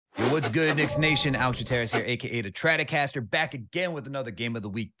What's good, Knicks Nation? Alex Trataros here, a.k.a. the Tratacaster, back again with another Game of the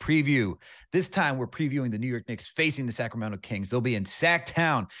Week preview. This time, we're previewing the New York Knicks facing the Sacramento Kings. They'll be in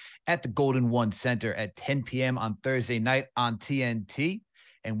Sacktown at the Golden One Center at 10 p.m. on Thursday night on TNT.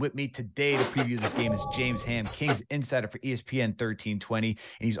 And with me today to preview this game is James Ham, Kings insider for ESPN 1320. And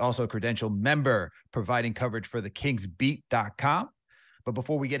he's also a credentialed member providing coverage for the KingsBeat.com. But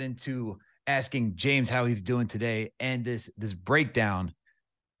before we get into asking James how he's doing today and this breakdown,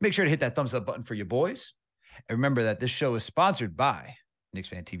 make sure to hit that thumbs up button for your boys. And remember that this show is sponsored by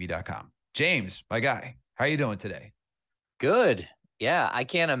KnicksFanTV.com. James, my guy, how are you doing today? Good. Yeah, I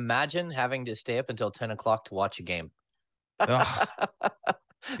can't imagine having to stay up until 10 o'clock to watch a game.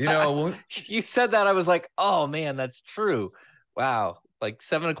 You said that, I was like, oh, man, that's true. Wow. Like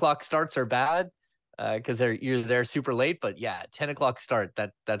 7 o'clock starts are bad because you're there super late. But yeah, 10 o'clock start,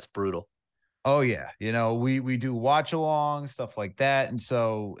 that's brutal. Oh, yeah. We do watch along, stuff like that. And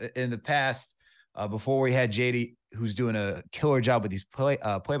so in the past, before we had JD, who's doing a killer job with these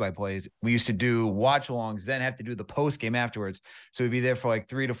play-by-plays, we used to do watch alongs, then have to do the post game afterwards. So we'd be there for like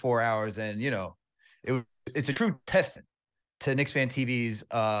 3 to 4 hours. And, it's a true testament to Knicks Fan TV's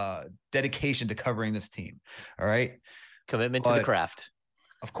dedication to covering this team. All right. Commitment to the craft.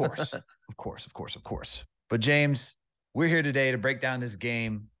 Of course. of course. But James, we're here today to break down this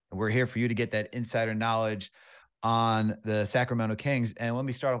game. We're here for you to get that insider knowledge on the Sacramento Kings. And let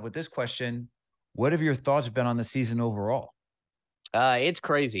me start off with this question. What have your thoughts been on the season overall? It's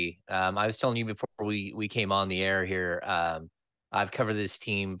crazy. I was telling you before we came on the air here, I've covered this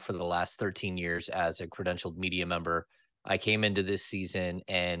team for the last 13 years as a credentialed media member. I came into this season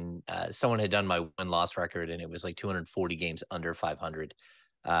and someone had done my win-loss record, and it was like 240 games under 500.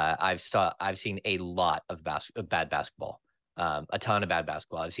 I've seen a lot of bad basketball. A ton of bad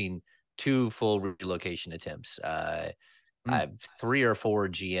basketball. I've seen 2 full relocation attempts. I have 3 or 4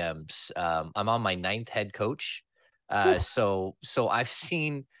 GMs. I'm on my 9th head coach. So I've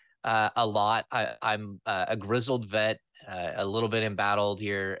seen a lot. I'm a grizzled vet, a little bit embattled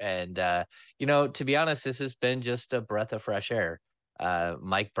here. And, to be honest, this has been just a breath of fresh air.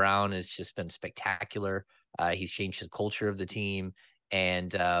 Mike Brown has just been spectacular. He's changed the culture of the team.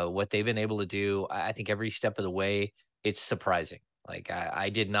 And what they've been able to do, I think every step of the way, it's surprising. Like I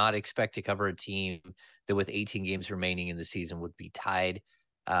did not expect to cover a team that with 18 games remaining in the season would be tied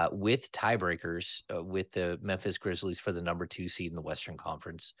with tiebreakers with the Memphis Grizzlies for the number 2 seed in the Western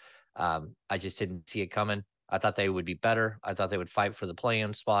Conference. I just didn't see it coming. I thought they would be better. I thought they would fight for the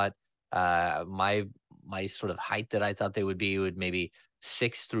play-in spot. My sort of height that I thought they would be would maybe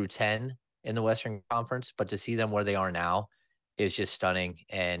 6 through 10 in the Western Conference, but to see them where they are now is just stunning.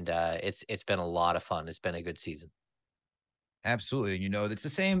 And it's been a lot of fun. It's been a good season. Absolutely. It's the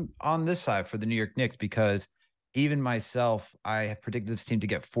same on this side for the New York Knicks, because even myself, I have predicted this team to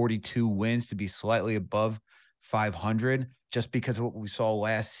get 42 wins, to be slightly above 500, just because of what we saw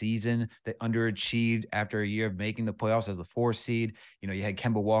last season. They underachieved after a year of making the playoffs as the 4 seed. You had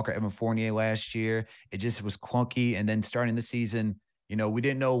Kemba Walker, Evan Fournier last year. It just was clunky. And then starting the season, we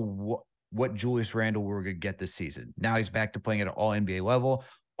didn't know what Julius Randle we were going to get this season. Now he's back to playing at an all NBA level,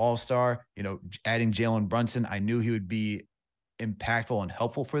 all-star, adding Jalen Brunson. I knew he would be impactful and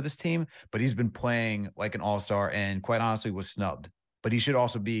helpful for this team, but he's been playing like an all-star and quite honestly was snubbed. But he should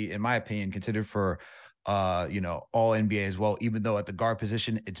also be, in my opinion, considered for all NBA as well, even though at the guard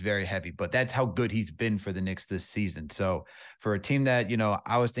position it's very heavy. But that's how good he's been for the Knicks this season. So for a team that,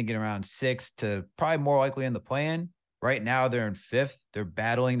 I was thinking around 6 to probably more likely in the play-in, right now they're in 5th. They're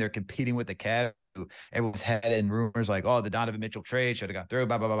battling, they're competing with the Cavs. Everyone's had in rumors like, oh, the Donovan Mitchell trade should have got through,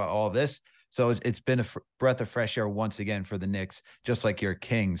 blah, blah, blah, blah, all this. So it's been a breath of fresh air once again for the Knicks, just like your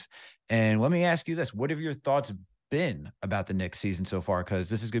Kings. And let me ask you this. What have your thoughts been about the Knicks season so far? Because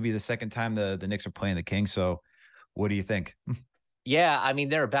this is going to be the second time the Knicks are playing the Kings. So what do you think? Yeah, I mean,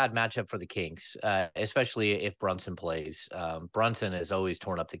 they're a bad matchup for the Kings, especially if Brunson plays. Brunson has always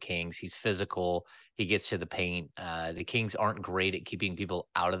torn up the Kings. He's physical. He gets to the paint. The Kings aren't great at keeping people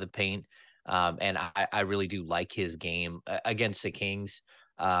out of the paint. And I really do like his game against the Kings.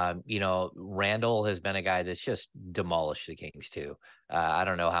 Randle has been a guy that's just demolished the Kings too. I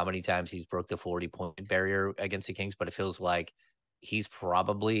don't know how many times he's broke the 40-point barrier against the Kings, but it feels like he's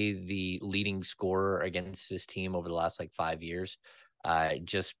probably the leading scorer against this team over the last like 5 years.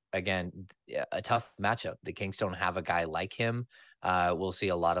 Just again, a tough matchup. The Kings don't have a guy like him. We'll see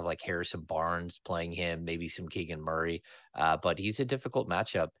a lot of like Harrison Barnes playing him, maybe some Keegan Murray, but he's a difficult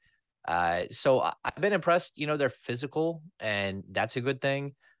matchup. So I've been impressed. They're physical, and that's a good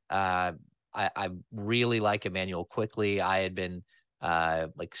thing. I really like Emmanuel Quickly. I had been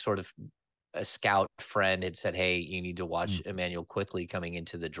sort of a scout friend had said, "Hey, you need to watch Mm. Emmanuel quickly coming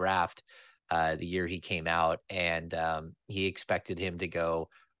into the draft." The year he came out, and he expected him to go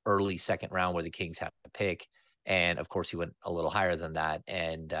early second round where the Kings had to pick, and of course he went a little higher than that,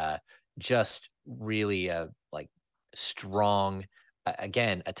 and just really like strong.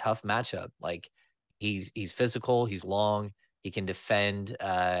 Again, a tough matchup. Like he's physical, he's long, he can defend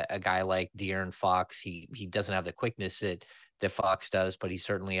a guy like De'Aaron Fox. He doesn't have the quickness that Fox does, but he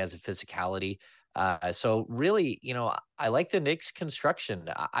certainly has a physicality. So really, I like the Knicks construction.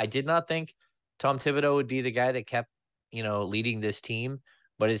 I did not think Tom Thibodeau would be the guy that kept, leading this team,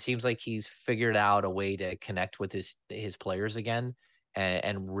 but it seems like he's figured out a way to connect with his players again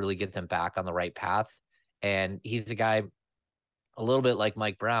and really get them back on the right path. And he's the guy a little bit like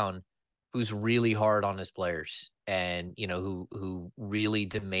Mike Brown, who's really hard on his players and who really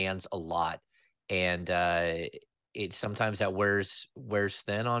demands a lot. And it sometimes that wears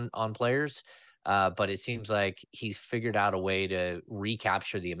thin on players. But it seems like he's figured out a way to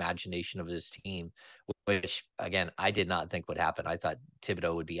recapture the imagination of his team, which again I did not think would happen. I thought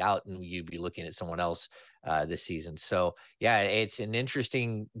Thibodeau would be out and you'd be looking at someone else this season. So yeah, it's an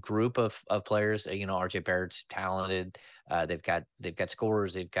interesting group of players. RJ Barrett's talented. They've got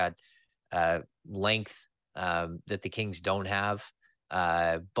scorers. They've got length that the Kings don't have.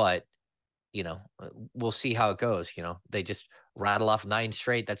 But we'll see how it goes. They just rattle off 9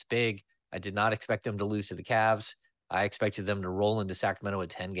 straight. That's big. I did not expect them to lose to the Cavs. I expected them to roll into Sacramento a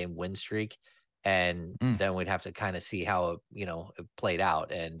 10-game win streak, and Mm. then we'd have to kind of see how it played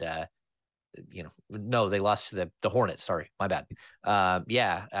out. And no, they lost to the Hornets. Sorry, my bad.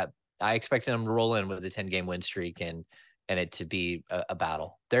 Yeah, I expected them to roll in with a 10-game win streak and it to be a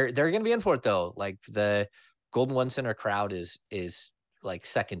battle. They're going to be in for it though. Like the Golden One Center crowd is like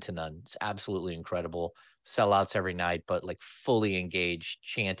second to none. It's absolutely incredible. Sellouts every night, but like fully engaged,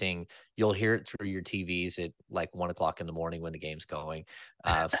 chanting. You'll hear it through your TVs at like 1 o'clock in the morning when the game's going.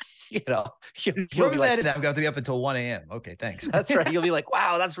 Uh, you know, you'll be Work like, that in. I've got to be up until 1 a.m. Okay, thanks. that's right. You'll be like,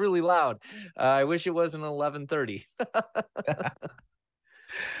 wow, that's really loud. I wish it wasn't 11:30.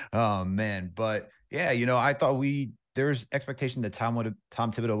 Oh man, but yeah, I thought there's expectation that Tom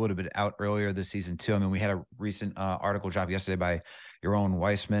Thibodeau would have been out earlier this season too. I mean, we had a recent article drop yesterday by your own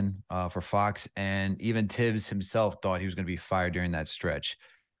Weissman for Fox, and even Tibbs himself thought he was going to be fired during that stretch.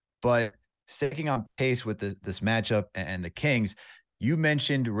 But sticking on pace with this matchup and the Kings, you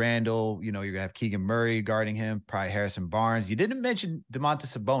mentioned Randle. You're gonna have Keegan Murray guarding him, probably Harrison Barnes. You didn't mention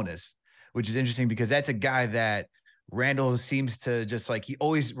Domantas Sabonis, which is interesting because that's a guy that Randle seems to just like he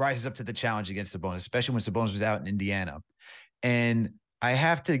always rises up to the challenge against Sabonis, especially when Sabonis was out in Indiana. And I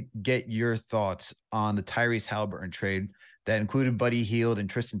have to get your thoughts on the Tyrese Halliburton trade that included Buddy Hield and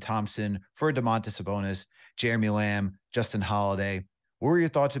Tristan Thompson for Domantas Sabonis, Jeremy Lamb, Justin Holiday. What were your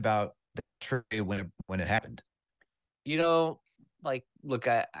thoughts about the trade when it happened? You know, like, look,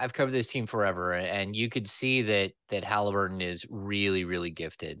 I've covered this team forever, and you could see that Halliburton is really, really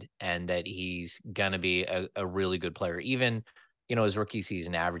gifted, and that he's gonna be a really good player. Even, his rookie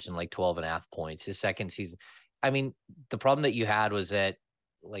season averaging like 12 and a half points. His second season, I mean, the problem that you had was that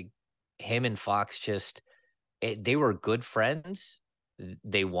like him and Fox they were good friends.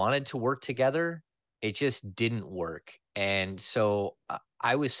 They wanted to work together. It just didn't work. And so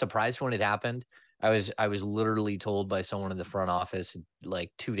I was surprised when it happened. I was literally told by someone in the front office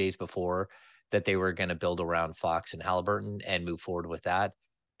like 2 days before that they were going to build around Fox and Halliburton and move forward with that.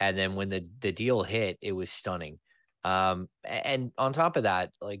 And then when the deal hit, it was stunning. And on top of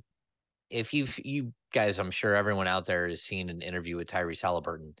that, like if you guys, I'm sure everyone out there has seen an interview with Tyrese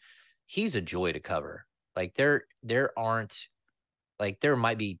Halliburton. He's a joy to cover. Like there aren't like there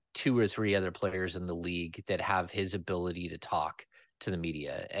might be 2 or 3 other players in the league that have his ability to talk to the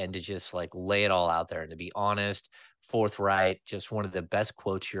media and to just like lay it all out there and to be honest, forthright, just one of the best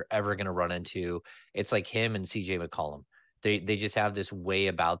quotes you're ever going to run into. It's like him and CJ McCollum. They just have this way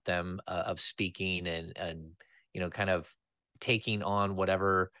about them of speaking and kind of taking on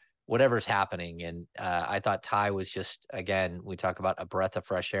whatever's happening. And I thought Ty was just, again, we talk about a breath of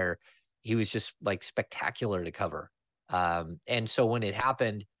fresh air. He was just like spectacular to cover. And so when it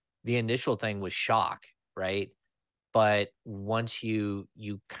happened, the initial thing was shock, right? But once you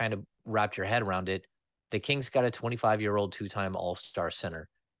kind of wrapped your head around it, the Kings got a 25-year-old two-time All-Star center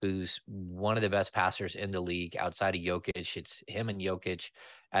who's one of the best passers in the league outside of Jokic. It's him and Jokic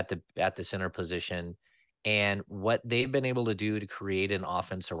at the center position. And what they've been able to do to create an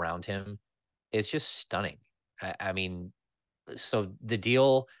offense around him is just stunning. I mean, so the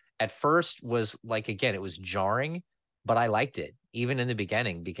deal at first was like, again, it was jarring, but I liked it even in the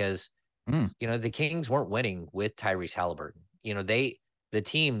beginning because Mm. the Kings weren't winning with Tyrese Halliburton. the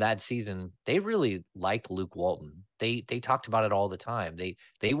team that season, they really liked Luke Walton. They talked about it all the time.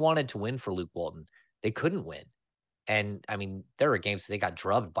 They wanted to win for Luke Walton. They couldn't win. And I mean, there were games they got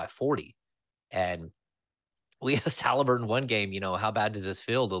drubbed by 40. And we asked Halliburton one game, how bad does this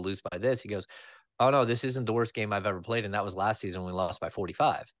feel to lose by this? He goes, "Oh no, this isn't the worst game I've ever played." And that was last season when we lost by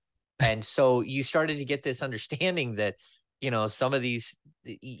 45. And so you started to get this understanding that, some of these,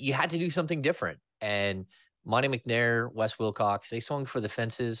 you had to do something different. And Monty McNair, Wes Wilcox, they swung for the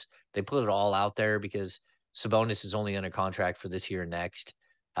fences. They put it all out there because Sabonis is only under contract for this year and next.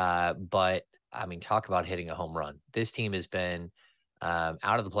 But I mean, talk about hitting a home run. This team has been out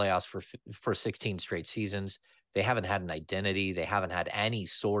of the playoffs for 16 straight seasons. They haven't had an identity. They haven't had any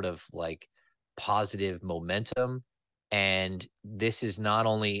sort of like positive momentum. And this is not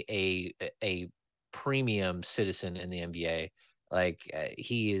only a premium citizen in the NBA. Like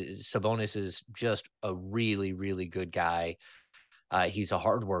Sabonis is just a really, really good guy. He's a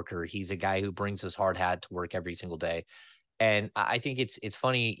hard worker. He's a guy who brings his hard hat to work every single day. And I think it's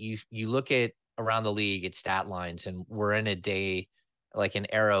funny. You look at around the league at stat lines, and we're in a day like an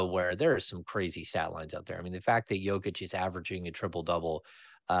era where there are some crazy stat lines out there. I mean, the fact that Jokic is averaging a triple double,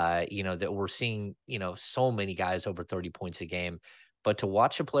 that we're seeing, so many guys over 30 points a game. But to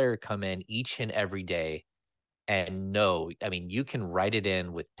watch a player come in each and every day and know, I mean, you can write it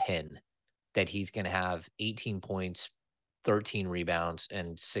in with pen that he's going to have 18 points, 13 rebounds,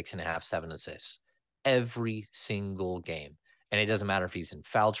 and 6.5, 7 assists every single game. And it doesn't matter if he's in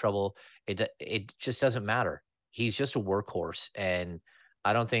foul trouble. It just doesn't matter. He's just a workhorse. And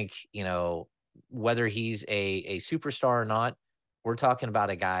I don't think, whether he's a superstar or not, we're talking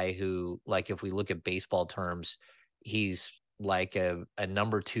about a guy who, like, if we look at baseball terms, he's like a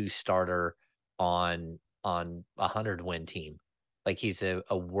number two starter on a 100-win team. Like, he's a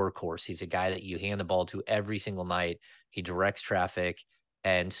workhorse. He's a guy that you hand the ball to every single night. He directs traffic.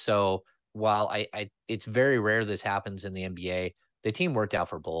 And so while it's very rare this happens in the NBA, the team worked out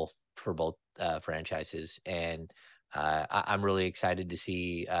for both franchises. And I'm really excited to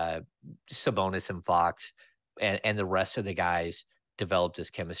see Sabonis and Fox and the rest of the guys develop this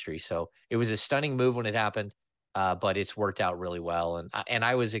chemistry. So it was a stunning move when it happened. But it's worked out really well, and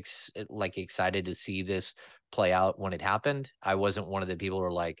I was excited to see this play out when it happened. I wasn't one of the people who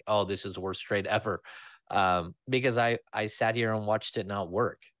were like, "Oh, this is the worst trade ever," because I sat here and watched it not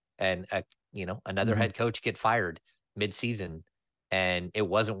work, and another Mhm. head coach get fired mid-season, and it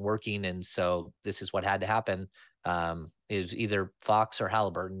wasn't working, and so this is what had to happen. It was either Fox or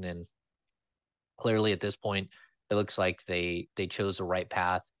Halliburton, and clearly at this point, it looks like they chose the right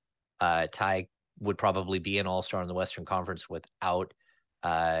path. Ty would probably be an all-star in the Western Conference without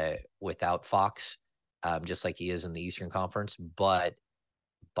Fox, just like he is in the Eastern Conference. But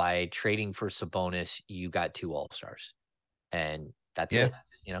by trading for Sabonis, you got two all-stars, and that's Yeah,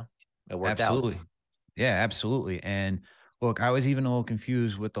 it. It worked out. absolutely. Yeah, absolutely. And look, I was even a little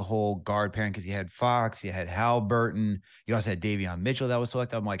confused with the whole guard pairing because you had Fox, you had Hal Burton, you also had Davion Mitchell that was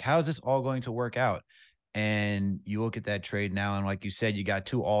selected. I'm like, how is this all going to work out? And you look at that trade now, and like you said, you got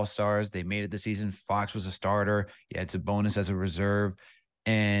two all stars. They made it this season. Fox was a starter. You had Sabonis as a reserve,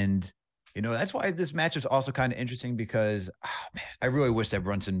 and that's why this matchup is also kind of interesting because man, I really wish that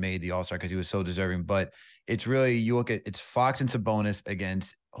Brunson made the all star because he was so deserving. But it's really you look at it's Fox and Sabonis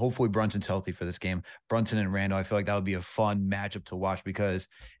against hopefully Brunson's healthy for this game. Brunson and Randall. I feel like that would be a fun matchup to watch because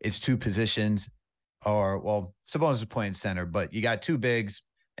it's two positions. Or well, Sabonis is playing center, but you got two bigs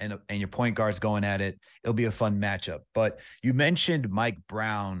and your point guards going at it. It'll be a fun matchup. But you mentioned Mike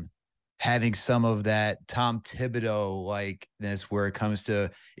Brown having some of that Tom Thibodeau likeness where it comes to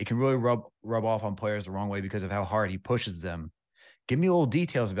it can really rub off on players the wrong way because of how hard he pushes them. Give me a little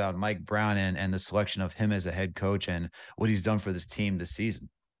details about Mike Brown and the selection of him as a head coach and what he's done for this team this season.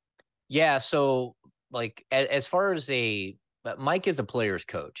 Yeah. So, like, as far as Mike is a player's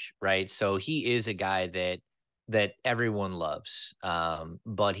coach, right? So he is a guy that everyone loves.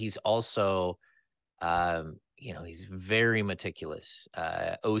 But he's also, he's very meticulous.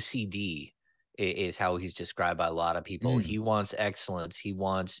 OCD is how he's described by a lot of people. Mm, He wants excellence. He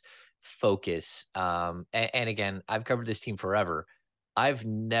wants focus. And again, I've covered this team forever. I've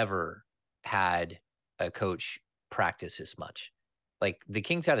never had a coach practice as much. Like, the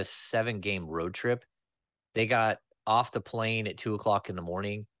Kings had a 7-game road trip. They got off the plane at 2 o'clock in the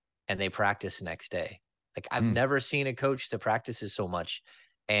morning and they practiced the next day. Like, I've mm. never seen a coach that practices so much.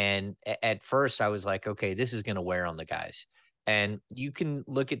 And at first I was like, okay, this is going to wear on the guys. And you can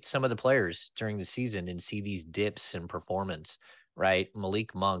look at some of the players during the season and see these dips in performance, right?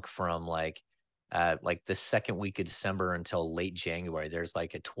 Malik Monk from like the second week of December until late January, there's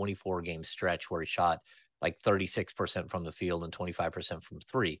like a 24-game stretch where he shot like 36% from the field and 25% from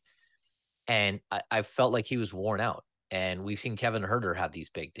three. And I felt like he was worn out. And we've seen Kevin Huerter have these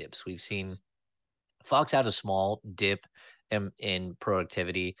big dips. We've seen Fox had a small dip in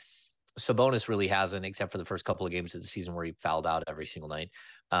productivity. Sabonis really hasn't, except for the first couple of games of the season where he fouled out every single night.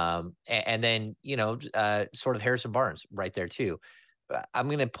 And then, sort of Harrison Barnes right there too. I'm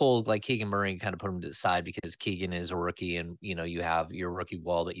going to pull like Keegan Murray and kind of put him to the side because Keegan is a rookie and, you have your rookie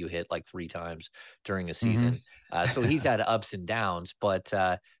wall that you hit like 3 times during a Mhm. season. So he's had ups and downs, but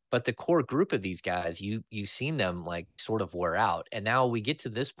the core group of these guys, you've seen them like sort of wear out. And now we get to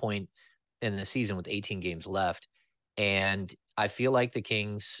this point in the season with 18 games left. And I feel like the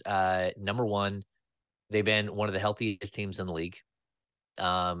Kings, number one, they've been one of the healthiest teams in the league.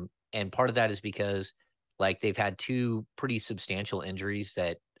 And part of that is because like they've had 2 pretty substantial injuries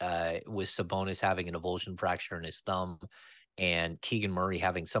that with Sabonis having an avulsion fracture in his thumb and Keegan Murray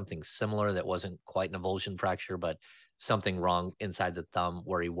having something similar that wasn't quite an avulsion fracture, but something wrong inside the thumb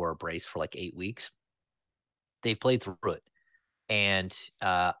where he wore a brace for like 8 weeks. They've played through it. And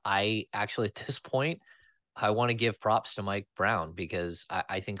I actually, at this point, I want to give props to Mike Brown because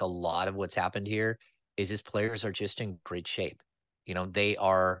I think a lot of what's happened here is his players are just in great shape. They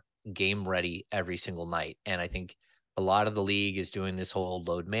are game ready every single night. And I think a lot of the league is doing this whole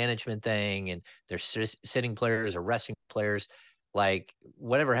load management thing and they're sitting players or resting players. Like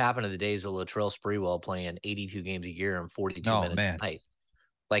whatever happened to the days of Latrell Sprewell playing 82 games a year and 42 Oh minutes man. a night.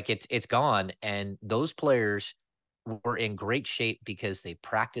 Like it's gone. And those players were in great shape because they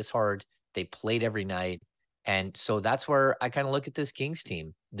practice hard, they played every night. And so that's where I kind of look at this Kings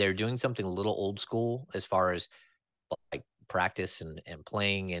team. They're doing something a little old school as far as like practice and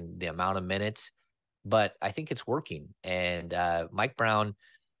playing and the amount of minutes, but I think it's working. And Mike Brown,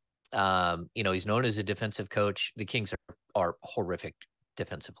 he's known as a defensive coach. The Kings are horrific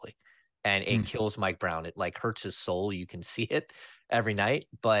defensively, and it Mm. kills Mike Brown. It like hurts his soul. You can see it every night,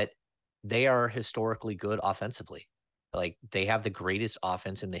 but they are historically good offensively. Like they have the greatest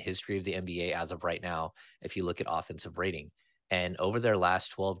offense in the history of the NBA as of right now. If you look at offensive rating, and over their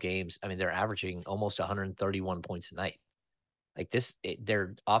last 12 games, I mean, they're averaging almost 131 points a night. Like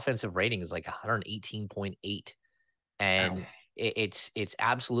their offensive rating is like 118.8, Wow. and it's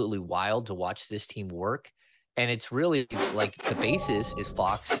absolutely wild to watch this team work. And it's really like the basis is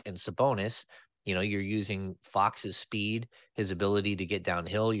Fox and Sabonis. You're using Fox's speed, his ability to get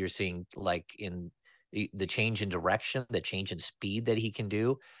downhill. You're seeing like in the change in direction, the change in speed that he can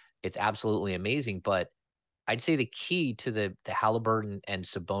do. It's absolutely amazing. But I'd say the key to the Halliburton and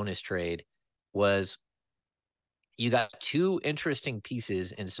Sabonis trade was you got 2 interesting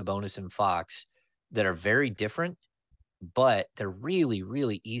pieces in Sabonis and Fox that are very different, but they're really,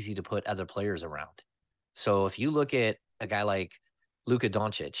 really easy to put other players around. So if you look at a guy like Luka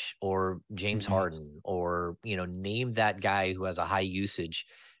Doncic or James Mhm. Harden, or name that guy who has a high usage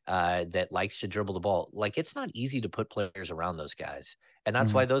that likes to dribble the ball, like it's not easy to put players around those guys, and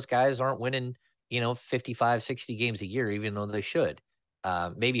that's Mhm. why those guys aren't winning 55, 60 games a year, even though they should.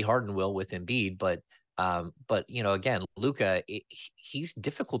 Maybe Harden will with Embiid, but again, Luka, he's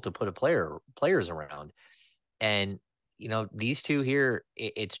difficult to put players around. And, these 2 here,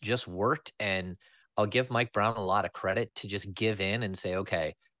 it's just worked. And I'll give Mike Brown a lot of credit to just give in and say,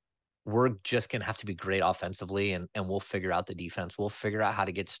 okay, we're just going to have to be great offensively and we'll figure out the defense. We'll figure out how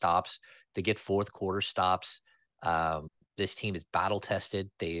to get stops, to get fourth quarter stops. This team is battle tested.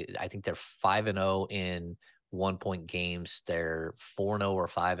 I think they're 5-0 in 1-point games. They're 4-0 or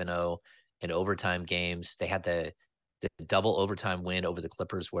 5-0 in overtime games. They had the double overtime win over the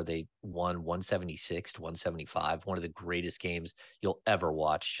Clippers where they won 176 to 175. One of the greatest games you'll ever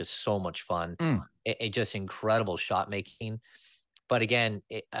watch. Just so much fun. Mm. It just incredible shot making. But again,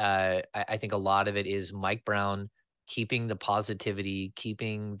 I think a lot of it is Mike Brown keeping the positivity,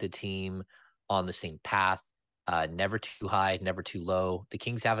 keeping the team on the same path, never too high, never too low. The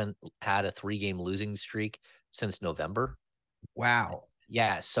Kings haven't had a 3-game losing streak since November. Wow.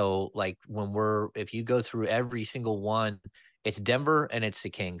 Yeah, so like if you go through every single one, it's Denver and it's the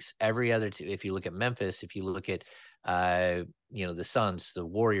Kings. Every other two, if you look at Memphis, if you look at the Suns, the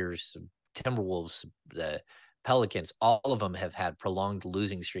Warriors, Timberwolves, the Pelicans, all of them have had prolonged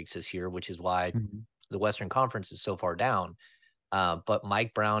losing streaks this year, which is why Mhm. the Western Conference is so far down. But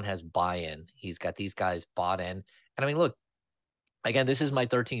Mike Brown has buy-in. He's got these guys bought in. And I mean, look, again, this is my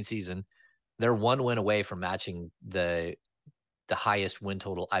 13th season. They're 1 win away from matching the highest win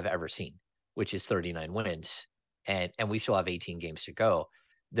total I've ever seen, which is 39 wins. And we still have 18 games to go.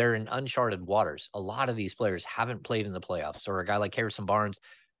 They're in uncharted waters. A lot of these players haven't played in the playoffs, or a guy like Harrison Barnes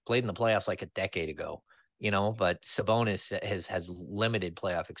played in the playoffs like a decade ago, but Sabonis has limited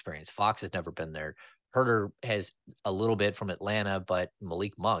playoff experience. Fox has never been there. Herter has a little bit from Atlanta, but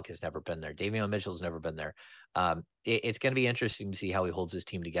Malik Monk has never been there. Davion Mitchell's never been there. It's going to be interesting to see how he holds his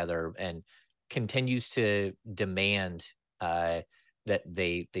team together and continues to demand that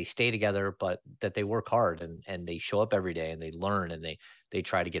they stay together, but that they work hard and they show up every day and they learn and they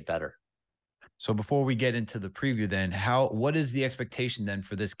try to get better. So before we get into the preview, then what is the expectation then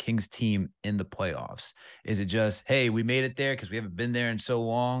for this Kings team in the playoffs? Is it just, hey, we made it there because we haven't been there in so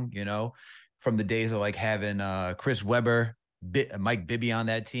long, from the days of like having Chris Webber, Mike Bibby on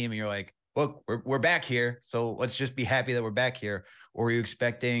that team, and you're like, look, we're back here, so let's just be happy that we're back here? Or are you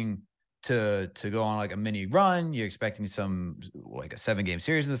expecting to go on like a mini run? You're expecting some like a 7-game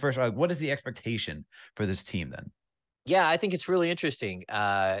series in the first round? Like, what is the expectation for this team then? Yeah, I think it's really interesting.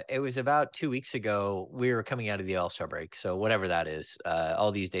 It was about 2 weeks ago. We were coming out of the All-Star break, so whatever that is,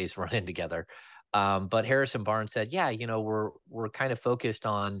 all these days run in together. But Harrison Barnes said, "Yeah, we're kind of focused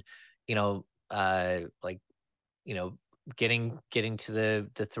on, like, you know, getting to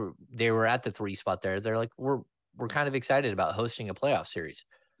they were at the 3 spot there. They're like, we're kind of excited about hosting a playoff series."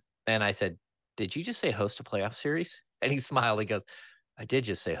 And I said, "Did you just say host a playoff series?" And he smiled. He goes, "I did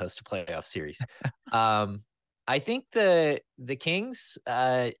just say host a playoff series." Um, I think the Kings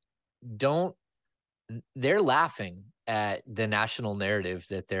don't. They're laughing at the national narrative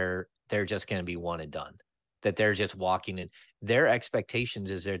that they're just going to be one and done, that they're just walking in. Their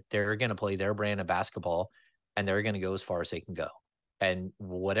expectations is that they're going to play their brand of basketball, and they're going to go as far as they can go. And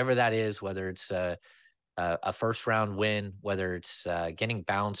whatever that is, whether it's a first round win, whether it's getting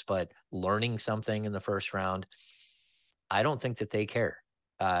bounced but learning something in the first round, I don't think that they care.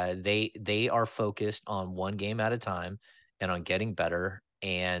 They are focused on one game at a time and on getting better.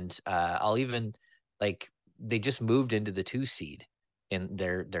 And I'll even like they just moved into the 2 seed and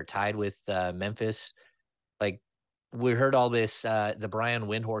they're tied with Memphis. Like we heard all this the Brian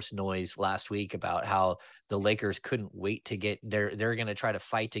Windhorst noise last week about how the Lakers couldn't wait to get they're going to try to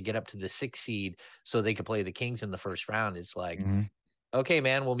fight to get up to the 6th seed so they could play the Kings in the first round. It's like, Mm-hmm. okay,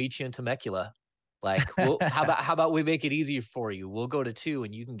 man, we'll meet you in Temecula. Like, well, how about we make it easier for you? We'll go to 2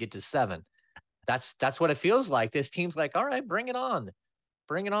 and you can get to 7. That's what it feels like. This team's like, all right, bring it on.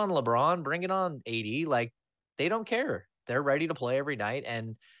 Bring it on, LeBron. Bring it on, AD. Like, they don't care. They're ready to play every night.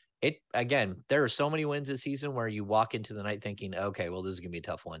 And it again, there are so many wins this season where you walk into the night thinking, okay, well, this is gonna be a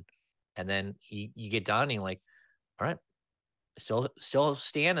tough one. And then you get done and you're like, all right, still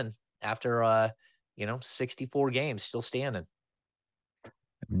standing after 64 games, still standing.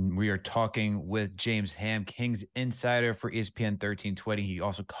 We are talking with James Ham, Kings insider for ESPN 1320. He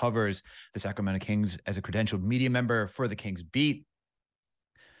also covers the Sacramento Kings as a credentialed media member for the Kings Beat.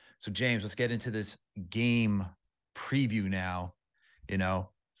 So, James, let's get into this game preview now.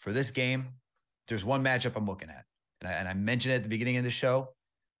 For this game, there's one matchup I'm looking at. And I mentioned it at the beginning of the show.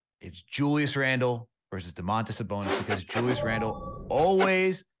 It's Julius Randle versus Domantas Sabonis, because Julius Randle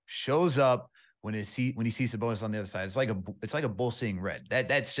always shows up when he sees Sabonis on the other side. It's like a bull seeing red.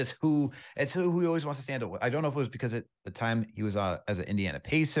 That's just who he always wants to stand up with. I don't know if it was because at the time he was as an Indiana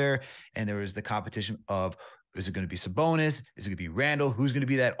Pacer and there was the competition of, is it going to be Sabonis? Is it going to be Randle? Who's going to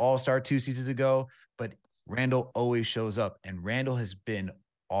be that all-star 2 seasons ago? But Randle always shows up, and Randle has been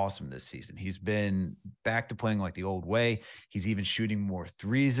awesome this season. He's been back to playing like the old way. He's even shooting more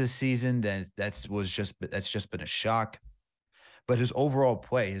threes this season. That's just been a shock. But his overall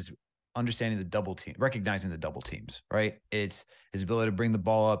play, his understanding the double team, recognizing the double teams, right? It's his ability to bring the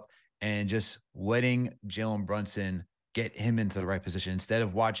ball up and just letting Jalen Brunson get him into the right position. Instead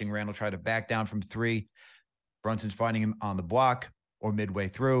of watching Randle try to back down from 3, Brunson's finding him on the block or midway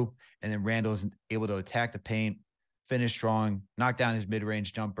through, and then Randle is able to attack the paint, finish strong, knock down his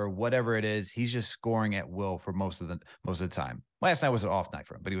mid-range jumper, whatever it is. He's just scoring at will for most of the time. Last night was an off night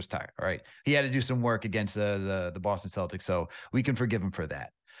for him, but he was tired. All right, he had to do some work against the Boston Celtics, so we can forgive him for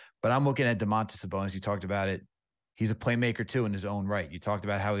that. But I'm looking at Domantas Sabonis. You talked about it. He's a playmaker too in his own right. You talked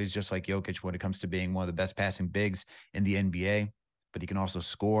about how he's just like Jokic when it comes to being one of the best passing bigs in the NBA, but he can also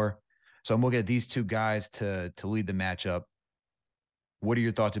score. So I'm looking at these 2 guys to lead the matchup. What are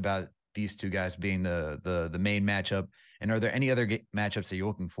your thoughts about these 2 guys being the main matchup? And are there any other matchups that you're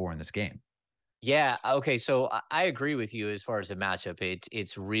looking for in this game? Yeah. Okay. So I agree with you as far as the matchup.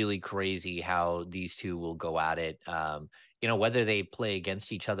 It's really crazy how these 2 will go at it. Whether they play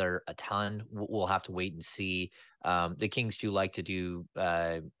against each other a ton, we'll have to wait and see. The Kings do like to do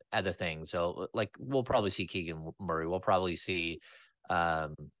other things. So like we'll probably see Keegan Murray. We'll probably see,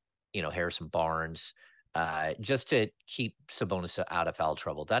 um, Harrison Barnes. Just to keep Sabonis out of foul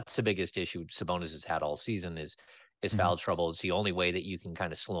trouble. That's the biggest issue Sabonis has had all season is Mm-hmm. foul trouble. It's the only way that you can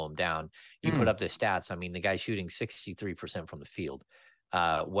kind of slow him down. You put Mm. up the stats. I mean, the guy's shooting 63% from the field.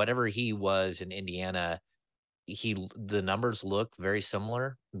 Whatever he was in Indiana, the numbers look very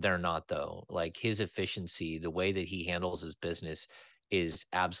similar. They're not though. Like his efficiency, the way that he handles his business is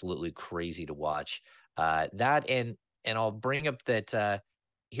absolutely crazy to watch. That and I'll bring up that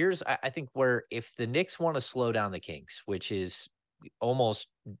here's I think where if the Knicks want to slow down the Kings, which is almost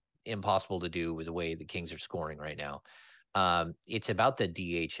impossible to do with the way the Kings are scoring right now, it's about the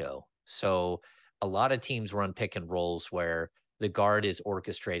DHO. So a lot of teams run pick and rolls where the guard is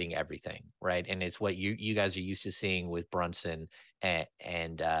orchestrating everything, right? And it's what you guys are used to seeing with Brunson and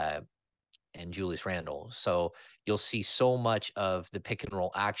Julius Randle. So you'll see so much of the pick and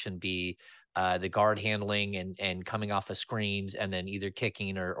roll action be the guard handling and coming off of screens and then either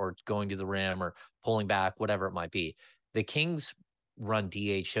kicking or going to the rim or pulling back, whatever it might be. The Kings run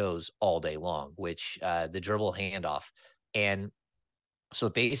DHOs all day long, which the dribble handoff. And so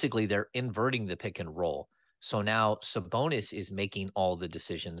basically, they're inverting the pick and roll. So now Sabonis is making all the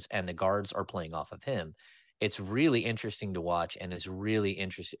decisions, and the guards are playing off of him. It's really interesting to watch, and it's really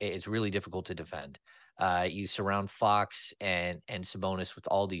interesting. It's really difficult to defend. You surround Fox and Sabonis with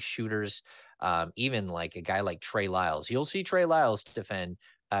all these shooters. Even like a guy like Trey Lyles, you'll see Trey Lyles defend,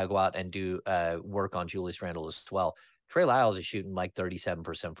 go out and do work on Julius Randle as well. Trey Lyles is shooting like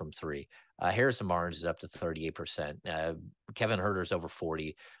 37% from three. Harrison Barnes is up to 38%. Kevin Herter's over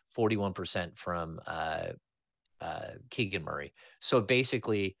 40, 41% from Keegan Murray. So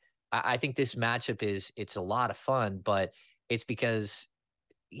basically, I think this matchup it's a lot of fun, but it's because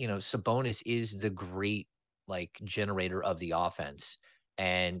Sabonis is the great like generator of the offense.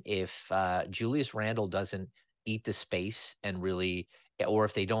 And if Julius Randle doesn't eat the space and really, or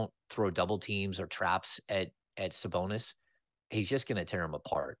if they don't throw double teams or traps at Sabonis, he's just going to tear him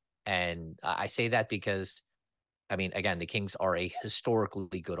apart. And I say that because, I mean, again, the Kings are a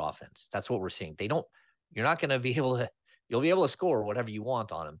historically good offense. That's what we're seeing. You're not going to be able to, you'll be able to score whatever you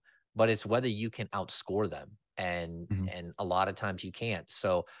want on them, but it's whether you can outscore them. And a lot of times you can't.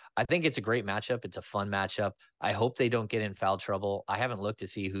 So I think it's a great matchup. It's a fun matchup. I hope they don't get in foul trouble. I haven't looked to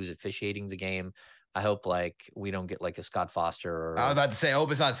see who's officiating the game. I hope like we don't get like a Scott Foster I was or about to say, I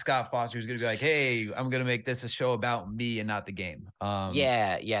hope it's not Scott Foster who's going to be like, "Hey, I'm going to make this a show about me and not the game."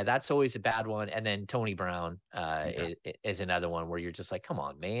 yeah, that's always a bad one. And then Tony Brown Yeah, is another one where you're just like, come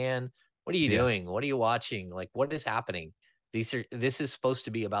on, man, what are you yeah, doing? What are you watching? Like, what is happening? This is supposed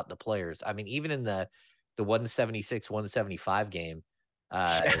to be about the players. I mean, even in the 176 175 game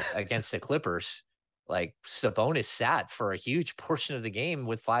yeah. against the Clippers, like Sabonis sat for a huge portion of the game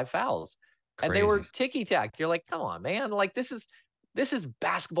with 5 fouls, and they were Crazy. ticky tack. You're like, come on, man, like this is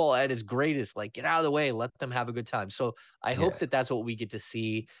basketball at its greatest. Like, get out of the way, let them have a good time. So I hope Yeah, that that's what we get to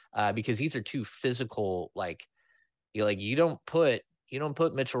see because these are two physical. Like you don't put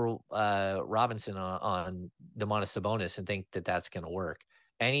Mitchell Robinson on Domantas Sabonis and think that that's going to work.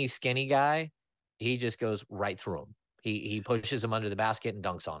 Any skinny guy, he just goes right through him. He pushes him under the basket and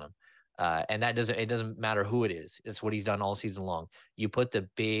dunks on him. And it doesn't matter who it is. It's what he's done all season long. You put the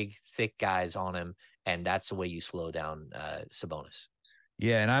big, thick guys on him, and that's the way you slow down Sabonis.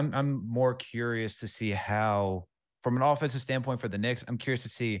 yeah, and I'm more curious to see how, from an offensive standpoint for the Knicks, I'm curious to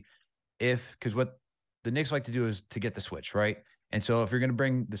see if because what the Knicks like to do is to get the switch, right? And so if you're going to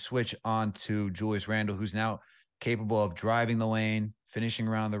bring the switch on to Julius Randle, who's now capable of driving the lane, finishing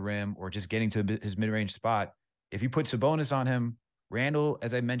around the rim, or just getting to his mid-range spot, if you put Sabonis on him, Randle,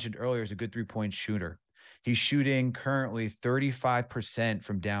 as I mentioned earlier, is a good three-point shooter. He's shooting currently 35%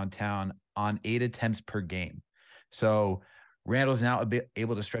 from downtown on 8 attempts per game. So Randle's now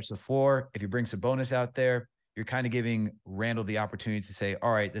able to stretch the floor. If you bring Sabonis out there, you're kind of giving Randle the opportunity to say,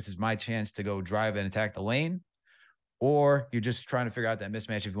 all right, this is my chance to go drive and attack the lane. Or you're just trying to figure out that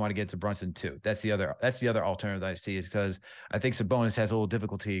mismatch if you want to get to Brunson too. That's the other alternative that I see is because I think Sabonis has a little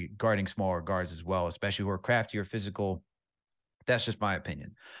difficulty guarding smaller guards as well, especially who are crafty or physical. That's just my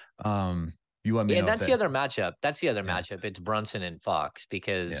opinion. You let me Yeah, know if that's the that's other matchup. That's the other yeah, matchup. It's Brunson and Fox yeah.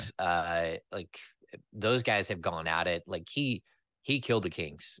 because like those guys have gone at it. Like he killed the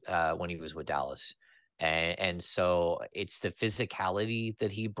Kings when he was with Dallas. And so it's the physicality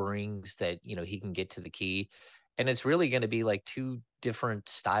that he brings that, he can get to the key. And it's really going to be like two different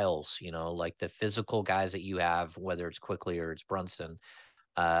styles, like the physical guys that you have, whether it's quickly or it's Brunson,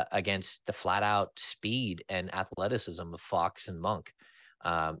 against the flat out speed and athleticism of Fox and Monk.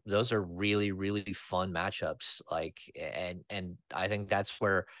 Those are really, really fun matchups. And I think that's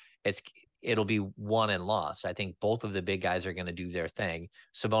where it'll be won and lost. I think both of the big guys are going to do their thing.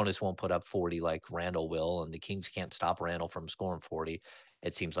 Sabonis won't put up 40 like Randall will, and the Kings can't stop Randall from scoring 40.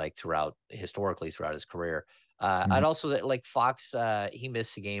 It seems like historically throughout his career. Mhm. I'd also like Fox. He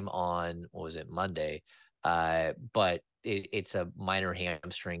missed the game on what was it Monday. But it's a minor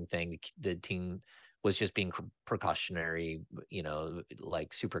hamstring thing. The team was just being precautionary,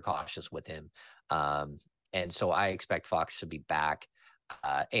 like super cautious with him. And so I expect Fox to be back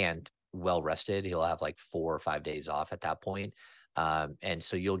and well rested. He'll have like 4 or 5 days off at that point. And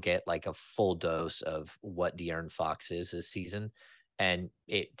so you'll get like a full dose of what De'Aaron Fox is this season. And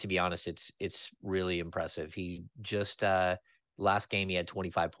to be honest, it's really impressive. He just last game he had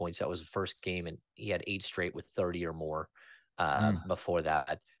 25 points. That was the first game, and he had 8 straight with 30 or more. Before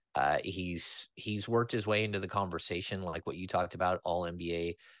that, he's worked his way into the conversation, like what you talked about, all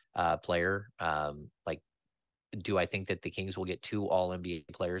NBA player. Like, do I think that the Kings will get 2 all NBA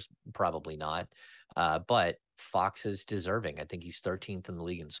players? Probably not. But Fox is deserving. I think he's 13th in the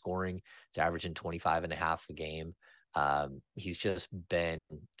league in scoring. He's averaging 25 and a half a game. He's just been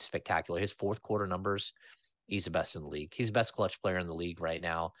spectacular. His fourth quarter numbers, he's the best in the league. He's the best clutch player in the league right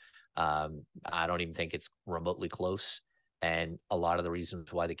now. I don't even think it's remotely close. And a lot of the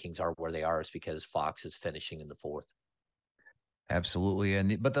reasons why the Kings are where they are is because Fox is finishing in the fourth.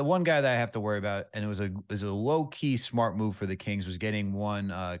 Absolutely. But the one guy that I have to worry about, and it was a low key smart move for the Kings, was getting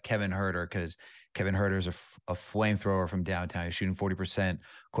one Kevin Huerter, because Kevin Huerter is a flamethrower from downtown. He's shooting 40%,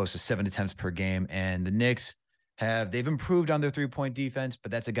 close to 7 attempts per game. And the Knicks they've improved on their 3-point defense,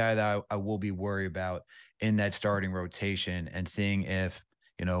 but that's a guy that I will be worried about in that starting rotation, and seeing if,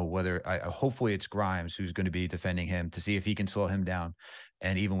 whether hopefully it's Grimes who's going to be defending him, to see if he can slow him down.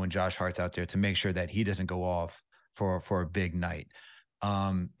 And even when Josh Hart's out there, to make sure that he doesn't go off for a big night.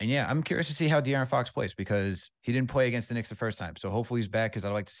 And yeah, I'm curious to see how De'Aaron Fox plays, because he didn't play against the Knicks the first time. So hopefully he's back, because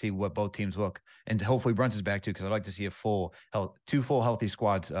I'd like to see what both teams look. And hopefully Brunson's back too, because I'd like to see two full healthy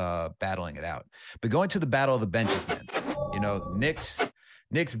squads battling it out. But going to the battle of the benches, man.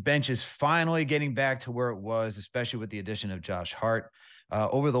 Knicks bench is finally getting back to where it was, especially with the addition of Josh Hart.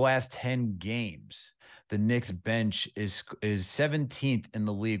 Over the last 10 games, the Knicks bench is 17th in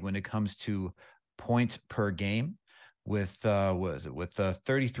the league when it comes to points per game, with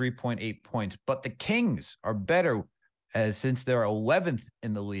 33.8 points. But the Kings are better, since they're 11th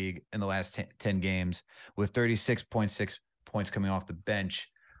in the league in the last 10 games, with 36.6 points coming off the bench.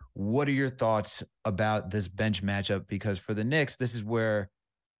 What are your thoughts about this bench matchup? Because for the Knicks, this is where,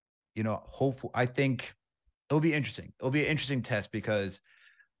 hopefully, I think it'll be interesting. It'll be an interesting test, because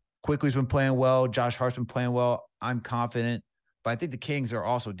Quickly's been playing well. Josh Hart's been playing well. I'm confident. But I think the Kings are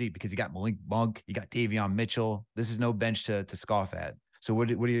also deep, because you got Malik Monk, you got Davion Mitchell. This is no bench to scoff at. So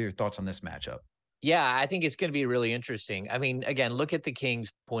what are your thoughts on this matchup? Yeah, I think it's going to be really interesting. I mean, again, look at the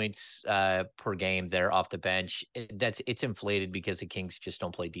Kings points per game. They're off the bench. It's inflated because the Kings just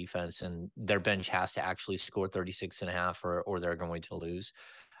don't play defense, and their bench has to actually score 36 and a half, or they're going to lose.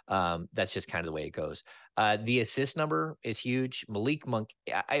 That's just kind of the way it goes. The assist number is huge. Malik Monk,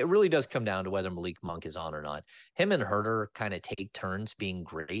 it really does come down to whether Malik Monk is on or not. Him and Herter kind of take turns being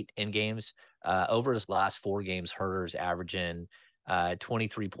great in games. Over his last 4 games, Herter's averaging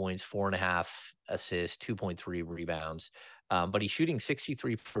 23 points, 4.5 assists, 2.3 rebounds. But he's shooting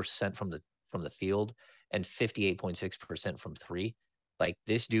 63% from the field and 58.6% from 3. Like,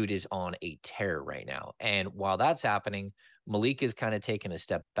 this dude is on a tear right now. And while that's happening, Malik is kind of taking a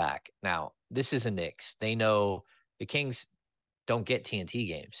step back. Now, this is a Knicks. They know the Kings don't get TNT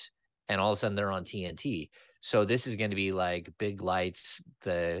games, and all of a sudden they're on TNT. So this is going to be like big lights,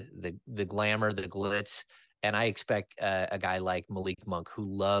 the glamour, the glitz. And I expect a guy like Malik Monk, who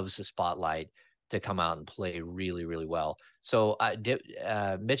loves the spotlight, to come out and play really, really well. So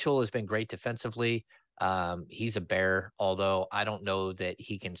Mitchell has been great defensively. He's a bear, although I don't know that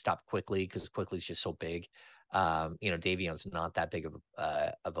he can stop Quickly, because Quickly's just so big. Davion's not that big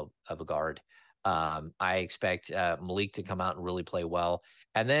of a guard. I expect Malik to come out and really play well.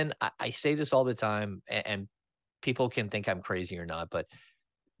 And then I say this all the time, and people can think I'm crazy or not, but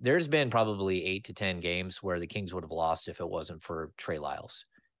there's been probably 8 to 10 games where the Kings would have lost if it wasn't for Trey Lyles.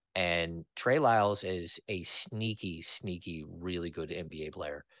 And Trey Lyles is a sneaky, sneaky, really good NBA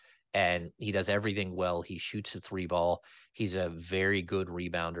player. And he does everything well. He shoots the 3 ball. He's a very good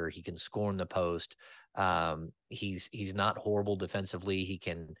rebounder. He can score in the post. He's not horrible defensively. He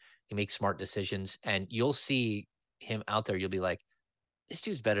makes smart decisions. And you'll see him out there. You'll be like, this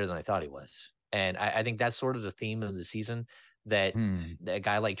dude's better than I thought he was. And I think that's sort of the theme of the season, that a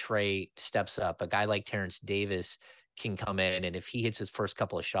guy like Trey steps up. A guy like Terrence Davis can come in, and if he hits his first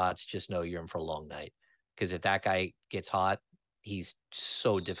couple of shots, just know you're in for a long night. Because if that guy gets hot, he's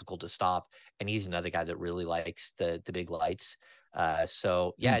so difficult to stop, and he's another guy that really likes the big lights.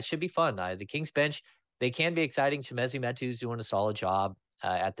 So yeah, it should be fun. The Kings bench, they can be exciting. Chimezie Metu's doing a solid job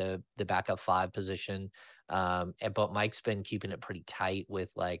at the backup 5 position, but Mike's been keeping it pretty tight with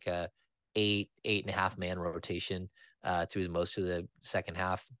like eight and a half man rotation through most of the second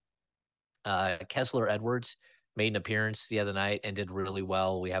half. Kessler Edwards made an appearance the other night and did really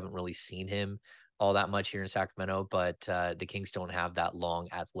well. We haven't really seen him all that much here in Sacramento, but the Kings don't have that long,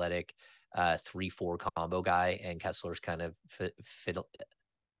 athletic 3-4 combo guy, and Kessler's kind of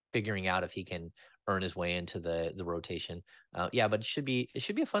figuring out if he can earn his way into the rotation. Yeah, but it should be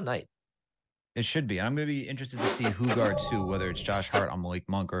a fun night. It should be. I'm going to be interested to see who guards who, whether it's Josh Hart on Malik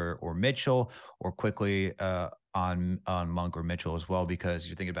Monk or Mitchell, or quickly on Monk or Mitchell as well, because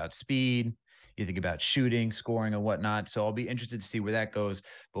you're thinking about speed, you think about shooting, scoring, and whatnot. So I'll be interested to see where that goes.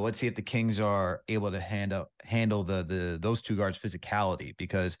 But let's see if the Kings are able to handle the those two guards' physicality,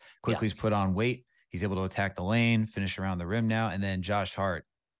 because quickly's put on weight. He's able to attack the lane, finish around the rim now, and then Josh Hart.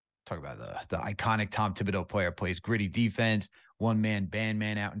 Talk about the iconic Tom Thibodeau player, plays gritty defense, one man band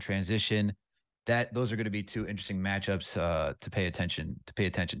man out in transition. Those are going to be two interesting matchups to pay attention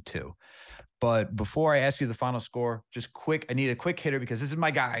to. But before I ask you the final score, just quick, I need a quick hitter because this is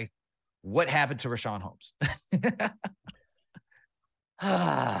my guy. What happened to Rashawn Holmes?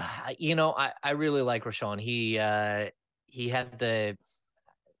 I really like Rashawn. He had the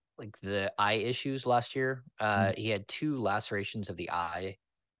eye issues last year. He had 2 lacerations of the eye,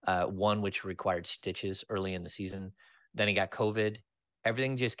 one which required stitches early in the season. Then he got COVID.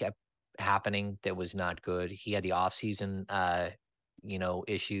 Everything just kept happening that was not good. He had the offseason,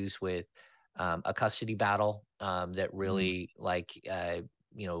 issues with a custody battle that really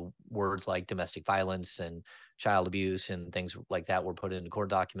words like domestic violence and child abuse and things like that were put into court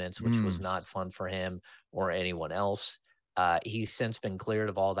documents, which was not fun for him or anyone else. He's since been cleared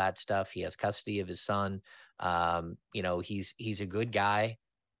of all that stuff. He has custody of his son. He's a good guy.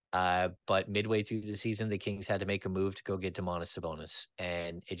 But midway through the season, the Kings had to make a move to go get Domantas Sabonis,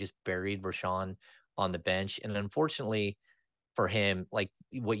 and it just buried Rashawn on the bench. And unfortunately for him, like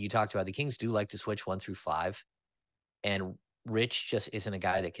what you talked about, the Kings do like to switch 1 through 5, and Rich just isn't a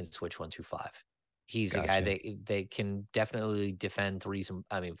guy that can switch 1 through 5. He's a guy that can definitely defend 4s and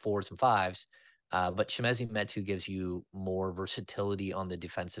 5s. But Chimezie Metu gives you more versatility on the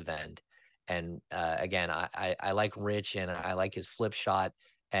defensive end. And again, I like Rich, and I like his flip shot,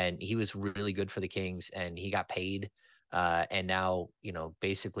 and he was really good for the Kings, and he got paid. And now,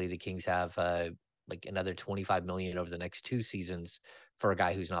 basically the Kings have another $25 million over the next 2 seasons for a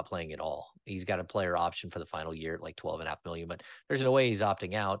guy who's not playing at all. He's got a player option for the final year, like $12.5 million, but there's no way he's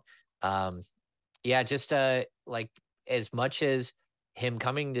opting out. Just as much as him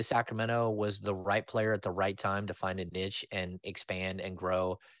coming to Sacramento was the right player at the right time to find a niche and expand and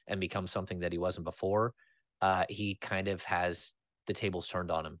grow and become something that he wasn't before, he kind of has the tables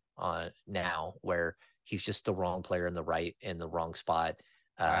turned on him now, where he's just the wrong player in the wrong spot.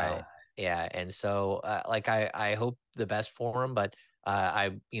 Wow. Yeah. And so, I hope the best for him, but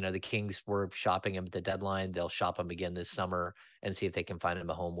the Kings were shopping him at the deadline. They'll shop him again this summer and see if they can find him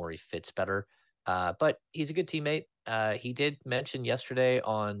a home where he fits better. But he's a good teammate. He did mention yesterday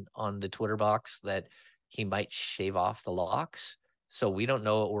on the Twitter box that he might shave off the locks. So we don't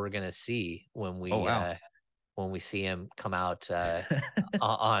know what we're going to see when we see him come out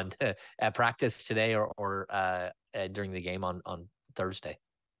on at practice today or during the game on Thursday.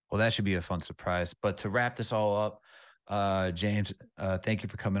 Well, that should be a fun surprise. But to wrap this all up, James, thank you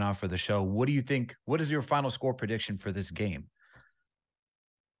for coming on for the show. What do you think? What is your final score prediction for this game?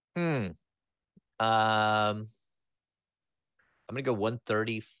 I'm going to go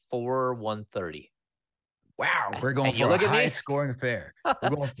 134-130. Wow, we're going for a high-scoring affair.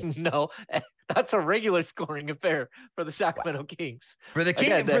 No, that's a regular scoring affair for the Sacramento Kings. For the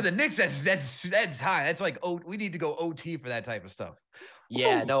King, for the Knicks, that's high. That's like, we need to go OT for that type of stuff.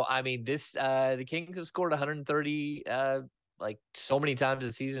 Yeah, no, I mean the Kings have scored 130 so many times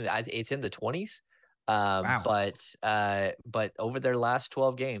this season. It's in the 20s. Wow. But over their last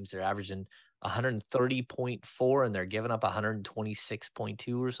 12 games, they're averaging 130.4 and they're giving up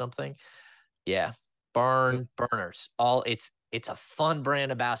 126.2 or something. Yeah. Burners. It's a fun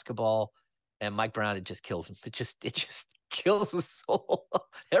brand of basketball, and Mike Brown, it just kills him. It just kills his soul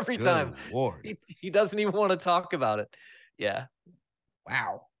every time. Lord. He doesn't even want to talk about it. Yeah.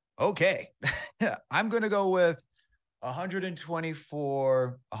 Wow. Okay. I'm going to go with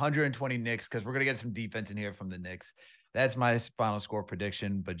 124, 120 Knicks, because we're going to get some defense in here from the Knicks. That's my final score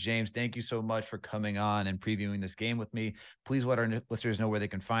prediction. But James, thank you so much for coming on and previewing this game with me. Please let our listeners know where they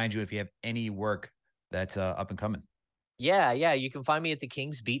can find you if you have any work that's up and coming. Yeah. You can find me at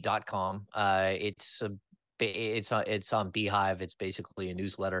thekingsbeat.com. It's on Beehive. It's basically a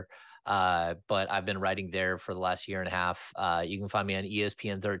newsletter. But I've been writing there for the last year and a half. You can find me on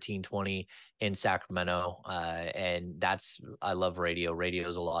ESPN 1320 in Sacramento. And I love radio. Radio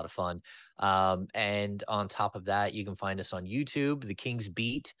is a lot of fun. And on top of that, you can find us on YouTube, The Kings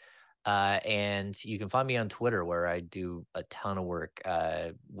Beat. And you can find me on Twitter where I do a ton of work,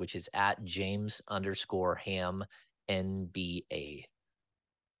 which is at James_Ham NBA.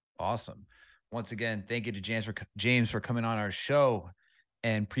 Awesome. Once again, thank you to James for coming on our show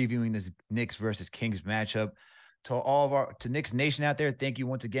and previewing this Knicks versus Kings matchup. To Knicks Nation out there, thank you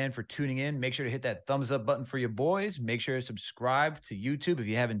once again for tuning in. Make sure to hit that thumbs up button for your boys. Make sure to subscribe to YouTube if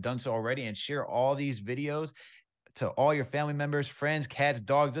you haven't done so already, and share all these videos to all your family members, friends, cats,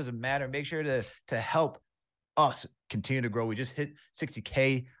 dogs, doesn't matter. Make sure to help us continue to grow. We just hit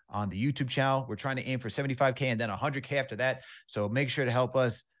 60K on the YouTube channel. We're trying to aim for 75K and then 100K after that. So make sure to help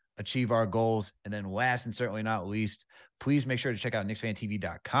us achieve our goals. And then last and certainly not least, please make sure to check out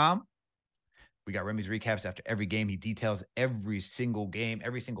KnicksFanTV.com. We got Remy's recaps after every game. He details every single game,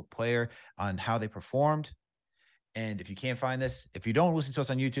 every single player on how they performed. And if you can't find this, if you don't listen to us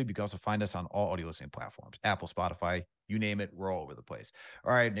on YouTube, you can also find us on all audio listening platforms, Apple, Spotify, you name it, we're all over the place.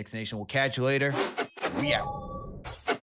 All right, Knicks Nation, we'll catch you later. We out.